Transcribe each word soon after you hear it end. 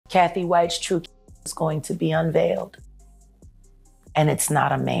Cathy White's true is going to be unveiled. And it's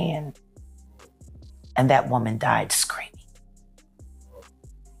not a man. And that woman died screaming.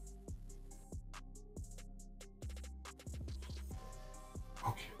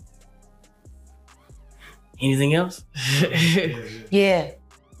 Okay. Anything else? Yeah.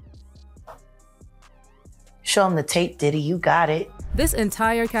 Show him the tape, Diddy. You got it. This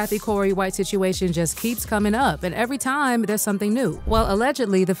entire Cathy Kori White situation just keeps coming up, and every time there's something new. Well,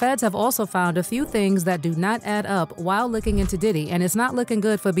 allegedly, the feds have also found a few things that do not add up while looking into Diddy, and it's not looking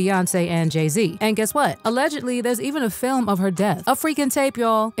good for Beyonce and Jay Z. And guess what? Allegedly, there's even a film of her death. A freaking tape,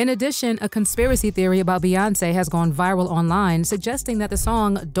 y'all. In addition, a conspiracy theory about Beyonce has gone viral online, suggesting that the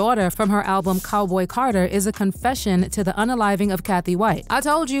song Daughter from her album Cowboy Carter is a confession to the unaliving of Cathy White. I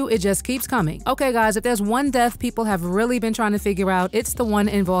told you, it just keeps coming. Okay, guys, if there's one death people have really been trying to figure out, it's the one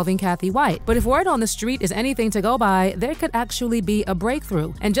involving Cathy White. But if word on the street is anything to go by, there could actually be a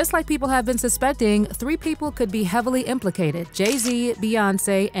breakthrough. And just like people have been suspecting, 3 people could be heavily implicated: Jay Z,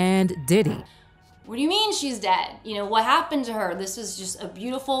 Beyonce, and Diddy. What do you mean she's dead? You know, what happened to her? This was just a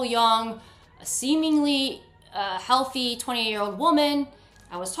beautiful, young, seemingly healthy 28-year-old woman.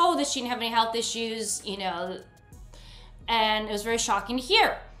 I was told that she didn't have any health issues, you know, and it was very shocking to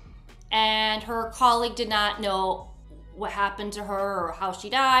hear. And her colleague did not know what happened to her or how she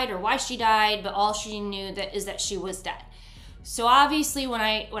died or why she died, but all she knew is that she was dead. So obviously when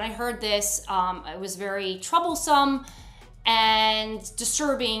I heard this, it was very troublesome and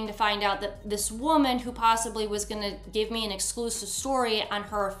disturbing to find out that this woman who possibly was going to give me an exclusive story on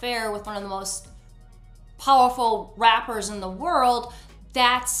her affair with one of the most powerful rappers in the world,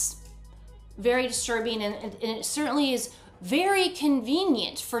 that's very disturbing, and it certainly is very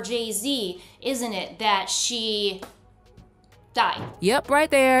convenient for Jay Z, isn't it, that she died. Yep, right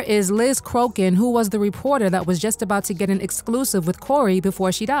there is Liz Crokin, who was the reporter that was just about to get an exclusive with Kori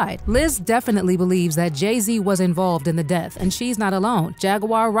before she died. Liz definitely believes that Jay Z was involved in the death, and she's not alone.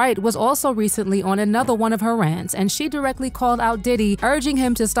 Jaguar Wright was also recently on another one of her rants, and she directly called out Diddy, urging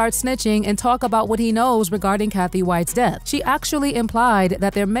him to start snitching and talk about what he knows regarding Cathy White's death. She actually implied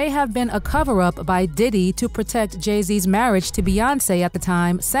that there may have been a cover-up by Diddy to protect Jay Z's marriage to Beyonce at the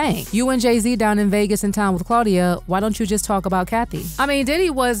time, saying, "You and Jay Z down in Vegas in town with Claudia, why don't you just talk about Cathy?" I mean,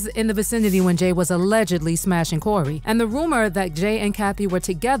 Diddy was in the vicinity when Jay was allegedly smashing Kori, and the rumor that Jay and Cathy were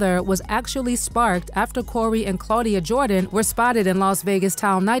together was actually sparked after Kori and Claudia Jordan were spotted in Las Vegas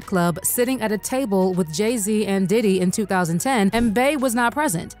Town nightclub sitting at a table with Jay Z and Diddy in 2010, and Bey was not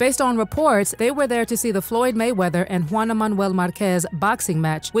present. Based on reports, they were there to see the Floyd Mayweather and Juan Manuel Marquez boxing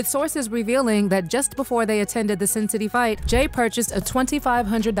match, with sources revealing that just before they attended the Sin City fight, Jay purchased a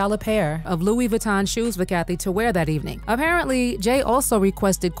 $2,500 pair of Louis Vuitton shoes for Cathy to wear that evening. Apparently, Jay also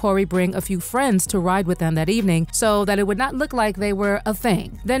requested Kori bring a few friends to ride with them that evening so that it would not look like they were a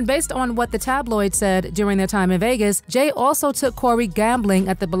thing. Then, based on what the tabloid said during their time in Vegas, Jay also took Kori gambling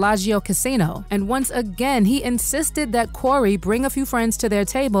at the Bellagio Casino, and once again he insisted that Kori bring a few friends to their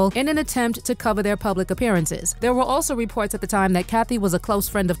table in an attempt to cover their public appearances. There were also reports at the time that Cathy was a close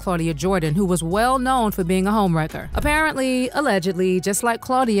friend of Claudia Jordan, who was well known for being a homewrecker. Apparently, allegedly, just like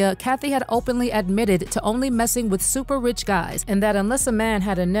Claudia, Cathy had openly admitted to only messing with super rich guys, and that unless a man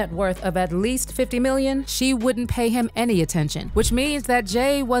had a net worth of at least $50 million, she wouldn't pay him any attention, which means that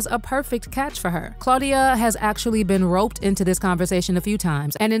Jay was a perfect catch for her. Claudia has actually been roped into this conversation a few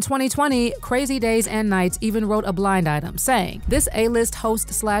times, and in 2020, Crazy Days and Nights even wrote a blind item saying, "This A-list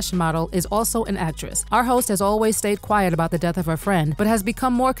host/model is also an actress. Our host has always stayed quiet about the death of her friend, but has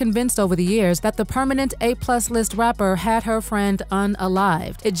become more convinced over the years that the permanent A+ list rapper had her friend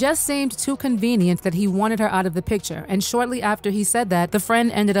unalived. It just seemed too convenient that he wanted her out of the picture, and shortly after he said that, the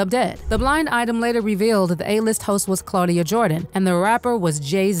friend ended up dead." The blind item later revealed that the A-list host was Claudia Jordan, and the rapper was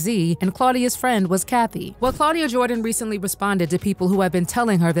Jay Z, and Claudia's friend was Cathy. Well, Claudia Jordan recently responded to people who have been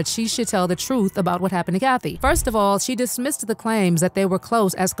telling her that she should tell the truth about what happened to Cathy. First of all, she dismissed the claims that they were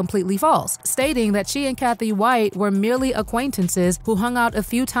close as completely false, stating that she and Cathy White were merely acquaintances who hung out a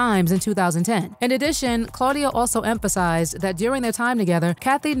few times in 2010. In addition, Claudia also emphasized that during their time together,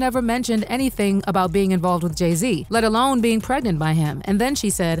 Cathy never mentioned anything about being involved with Jay Z, let alone being pregnant by him. And then she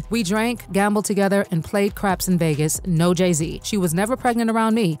said, "We drank, gambled together, and played craps in Vegas. No Jay Z. She was never pregnant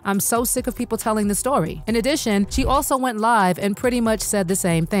around me. I'm so sick of people telling the story." In addition, she also went live and pretty much said the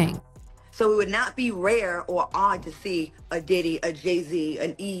same thing. So it would not be rare or odd to see a Diddy, a Jay Z,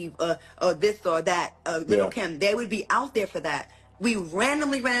 an Eve, this or that, Little Kim. They would be out there for that. We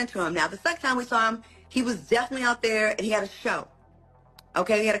randomly ran into him. Now, the second time we saw him, he was definitely out there and he had a show.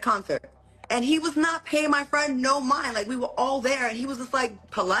 Okay, he had a concert. And he was not paying my friend no mind. Like, we were all there and he was just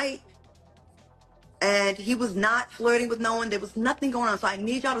like polite. and he was not flirting with no one. There was nothing going on. So I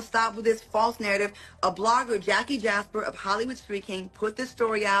need y'all to stop with this false narrative. A blogger, Jackie Jasper of Hollywood's Freakin, put this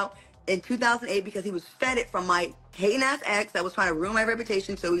story out in 2008 because he was fed it from my hating ass ex that was trying to ruin my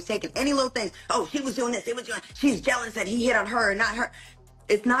reputation. So he was taking any little things. Oh, she was doing this. It was doing. She's jealous that he hit on her, not her.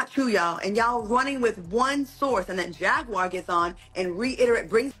 It's not true, y'all. And y'all running with one source, and then Jaguar gets on and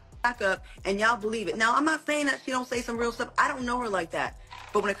brings back up, and y'all believe it. Now, I'm not saying that she don't say some real stuff. I don't know her like that.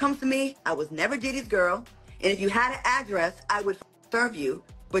 But when it comes to me, I was never Diddy's girl. And if you had an address, I would serve you.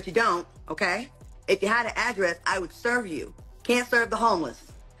 But you don't, okay? If you had an address, I would serve you. Can't serve the homeless.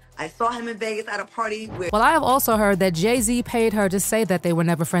 I saw him in Vegas at a party with... Well, I have also heard that Jay Z paid her to say that they were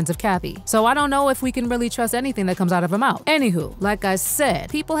never friends of Cathy. So I don't know if we can really trust anything that comes out of her mouth. Anywho, like I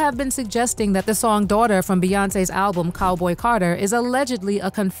said, people have been suggesting that the song Daughter from Beyonce's album Cowboy Carter is allegedly a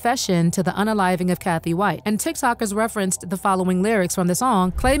confession to the unaliving of Cathy White. And TikTokers referenced the following lyrics from the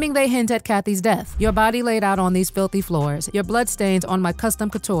song, claiming they hint at Cathy's death. Your body laid out on these filthy floors. Your bloodstains on my custom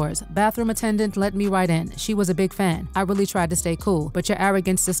coutures. Bathroom attendant let me right in. She was a big fan. I really tried to stay cool, but your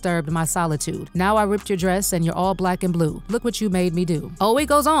arrogance disturbed my solitude. Now I ripped your dress and you're all black and blue. Look what you made me do. Oh, it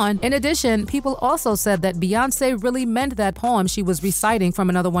goes on. In addition, people also said that Beyonce really meant that poem she was reciting from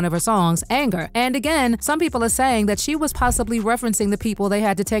another one of her songs, Anger. And again, some people are saying that she was possibly referencing the people they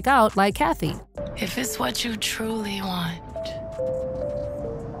had to take out, like Cathy. If it's what you truly want,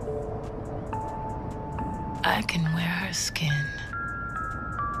 I can wear her skin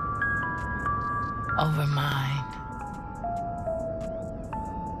over mine.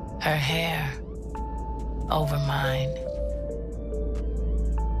 Her hair over mine.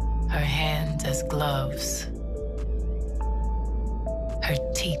 Her hands as gloves. Her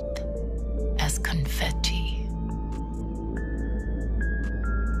teeth as confetti.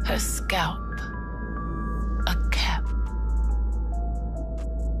 Her scalp a cap.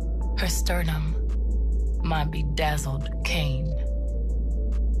 Her sternum my bedazzled cane.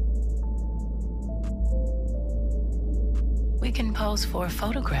 We can pose for a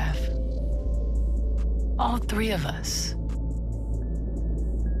photograph. All three of us.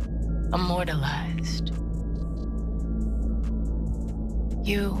 Immortalized.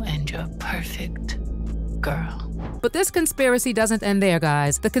 You and your perfect girl. But this conspiracy doesn't end there,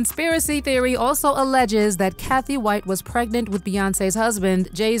 guys. The conspiracy theory also alleges that Cathy White was pregnant with Beyonce's husband,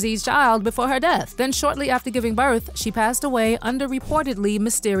 Jay Z's child, before her death. Then shortly after giving birth, she passed away under reportedly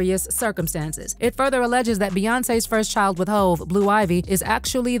mysterious circumstances. It further alleges that Beyonce's first child with Hove, Blue Ivy, is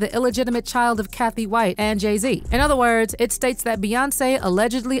actually the illegitimate child of Cathy White and Jay Z. In other words, it states that Beyonce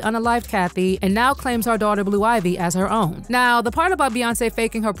allegedly unalived Cathy and now claims her daughter Blue Ivy as her own. Now, the part about Beyonce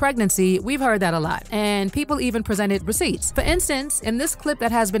faking her pregnancy, we've heard that a lot, and people even presented receipts. For instance, in this clip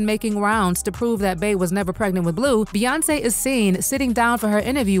that has been making rounds to prove that Bey was never pregnant with Blue, Beyonce is seen sitting down for her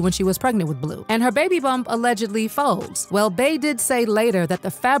interview when she was pregnant with Blue, and her baby bump allegedly folds. Well, Bey did say later that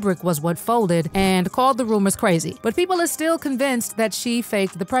the fabric was what folded and called the rumors crazy, but people are still convinced that she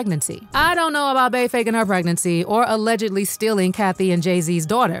faked the pregnancy. I don't know about Bey faking her pregnancy or allegedly stealing Cathy and Jay Z's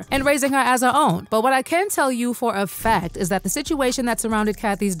daughter and raising her as her own, but what I can tell you for a fact is that the situation that surrounded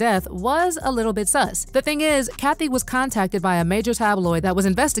Cathy's death was a little bit sus. The thing is, Cathy was contacted by a major tabloid that was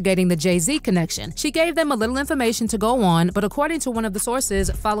investigating the Jay Z connection. She gave them a little information to go on, but according to one of the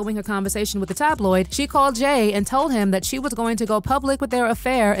sources following her conversation with the tabloid, she called Jay and told him that she was going to go public with their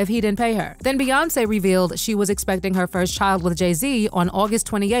affair if he didn't pay her. Then Beyonce revealed she was expecting her first child with Jay Z on August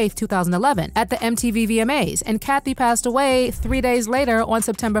 28, 2011 at the MTV VMAs, and Cathy passed away 3 days later on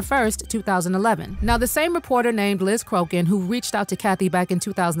September 1, 2011. Now, the same reporter named Liz Crokin, who reached out to Cathy back in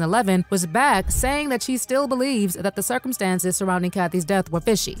 2011, was back saying that she still believes that the circumstances surrounding Cathy's death were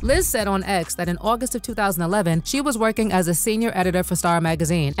fishy. Liz said on X that in August of 2011, she was working as a senior editor for Star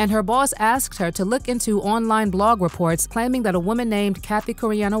magazine, and her boss asked her to look into online blog reports claiming that a woman named Cathy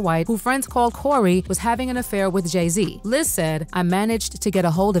Kori White, who friends called Kori, was having an affair with Jay Z. Liz said, I managed to get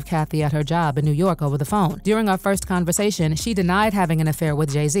a hold of Cathy at her job in New York over the phone. During our first conversation, she denied having an affair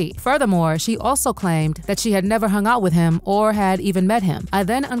with Jay Z. Furthermore, she also claimed that she had never hung out with him or had even met him. I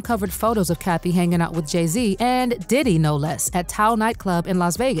then uncovered photos of Cathy hanging out with Jay Z and Diddy, no less, at Tao nightclub in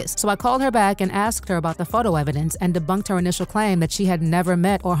Las Vegas. So I called her back and asked her about the photo evidence and debunked her initial claim that she had never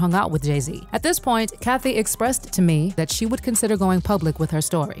met or hung out with Jay Z. At this point, Cathy expressed to me that she would consider going public with her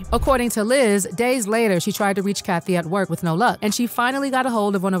story. According to Liz, days later, she tried to reach Cathy at work with no luck, and she finally got a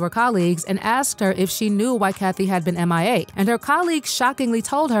hold of one of her colleagues and asked her if she knew why Cathy had been MIA, and her colleague shockingly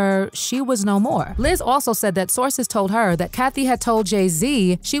told her she was no more. Liz also said that sources told her that Cathy had told Jay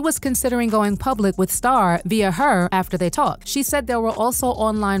Z she was considering going public with Star via her after they talked. She said there were also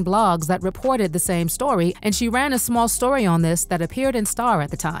online blogs that reported the same story, and she ran a small story on this that appeared in Star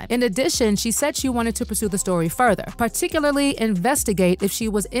at the time. In addition, she said she wanted to pursue the story further, particularly investigate if she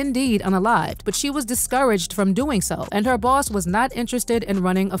was indeed unalived, but she was discouraged from doing so, and her boss was not interested in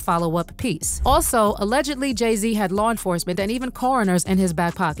running a follow-up piece. Also, allegedly, Jay Z had law enforcement and even coroners in his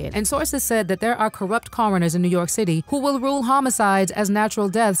back pocket, and sources said that there are corrupt coroners in New York City who will rule homicides as natural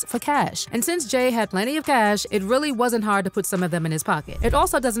deaths for cash. And since Jay had plenty of cash, it really wasn't hard to put some of them in his pocket. It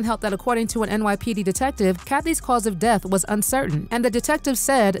also doesn't help that according to an NYPD detective, Cathy's cause of death was uncertain, and the detective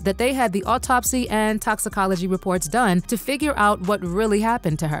said that they had the autopsy and toxicology reports done to figure out what really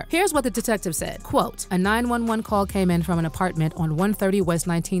happened to her. Here's what the detective said, quote, "A 911 call came in from an apartment on 130 West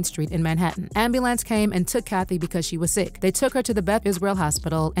 19th Street in Manhattan. Ambulance came and took Cathy because she was sick. They took her to the Beth Israel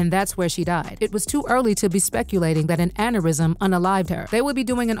Hospital, and that's where she died. It was too early to be speculating that an aneurysm unalived her. They will be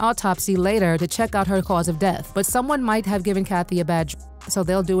doing an autopsy later to check out her cause of death, but someone might have given Cathy a bad so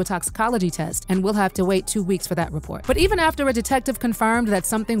they'll do a toxicology test, and we'll have to wait 2 weeks for that report." But even after a detective confirmed that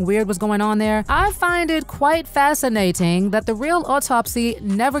something weird was going on there, I find it quite fascinating that the real autopsy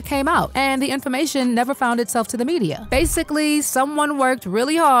never came out, and the information never found itself to the media. Basically, someone worked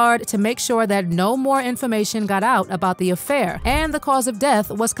really hard to make sure that no more information got out about the affair, and the cause of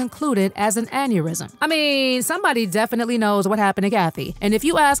death was concluded as an aneurysm. I mean, somebody definitely knows what happened to Cathy, and if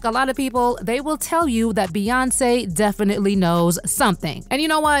you ask a lot of people, they will tell you that Beyoncé definitely knows something. And you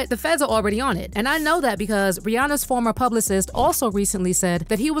know what? The feds are already on it. And I know that because Rihanna's former publicist also recently said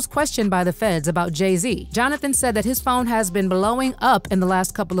that he was questioned by the feds about Jay Z. Jonathan said that his phone has been blowing up in the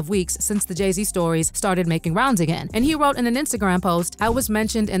last couple of weeks since the Jay Z stories started making rounds again. And he wrote in an Instagram post, "I was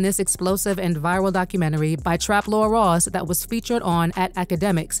mentioned in this explosive and viral documentary by Trap Law Ross that was featured on at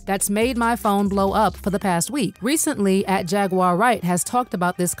Academics that's made my phone blow up for the past week. Recently, at Jaguar Wright has talked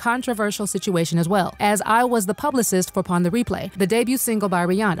about this controversial situation as well, as I was the publicist for Upon the Replay, the debut single by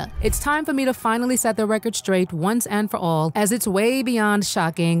Rihanna. It's time for me to finally set the record straight once and for all, as it's way beyond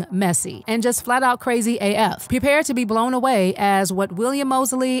shocking, messy, and just flat out crazy AF. Prepare to be blown away as what William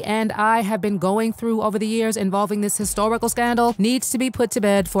Moseley and I have been going through over the years involving this historical scandal needs to be put to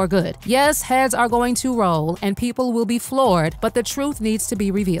bed for good. Yes, heads are going to roll and people will be floored, but the truth needs to be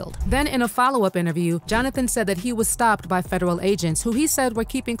revealed." Then in a follow-up interview, Jonathan said that he was stopped by federal agents who he said were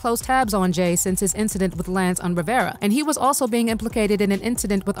keeping close tabs on Jay since his incident with Lance on Rivera, and he was also being implicated in an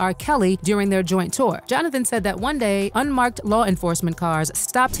incident with R. Kelly during their joint tour. Jonathan said that one day, unmarked law enforcement cars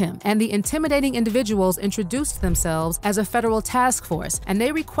stopped him, and the intimidating individuals introduced themselves as a federal task force, and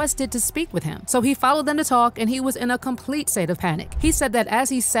they requested to speak with him. So he followed them to talk, and he was in a complete state of panic. He said that as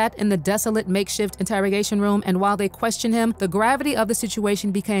he sat in the desolate makeshift interrogation room, and while they questioned him, the gravity of the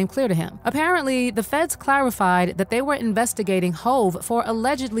situation became clear to him. Apparently, the feds clarified that they were investigating Hove for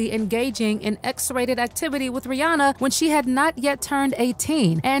allegedly engaging in X-rated activity with Rihanna when she had not yet turned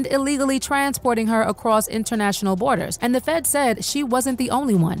 18 and illegally transporting her across international borders. And the feds said she wasn't the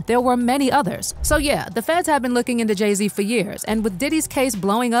only one. There were many others. So yeah, the feds have been looking into Jay Z for years, and with Diddy's case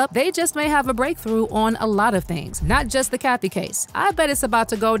blowing up, they just may have a breakthrough on a lot of things, not just the Cathy case. I bet it's about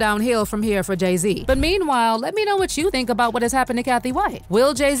to go downhill from here for Jay Z. But meanwhile, let me know what you think about what has happened to Cathy White.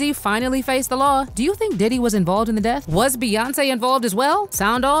 Will Jay Z finally face the law? Do you think Diddy was involved in the death? Was Beyoncé involved as well?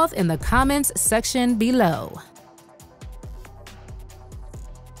 Sound off in the comments section below.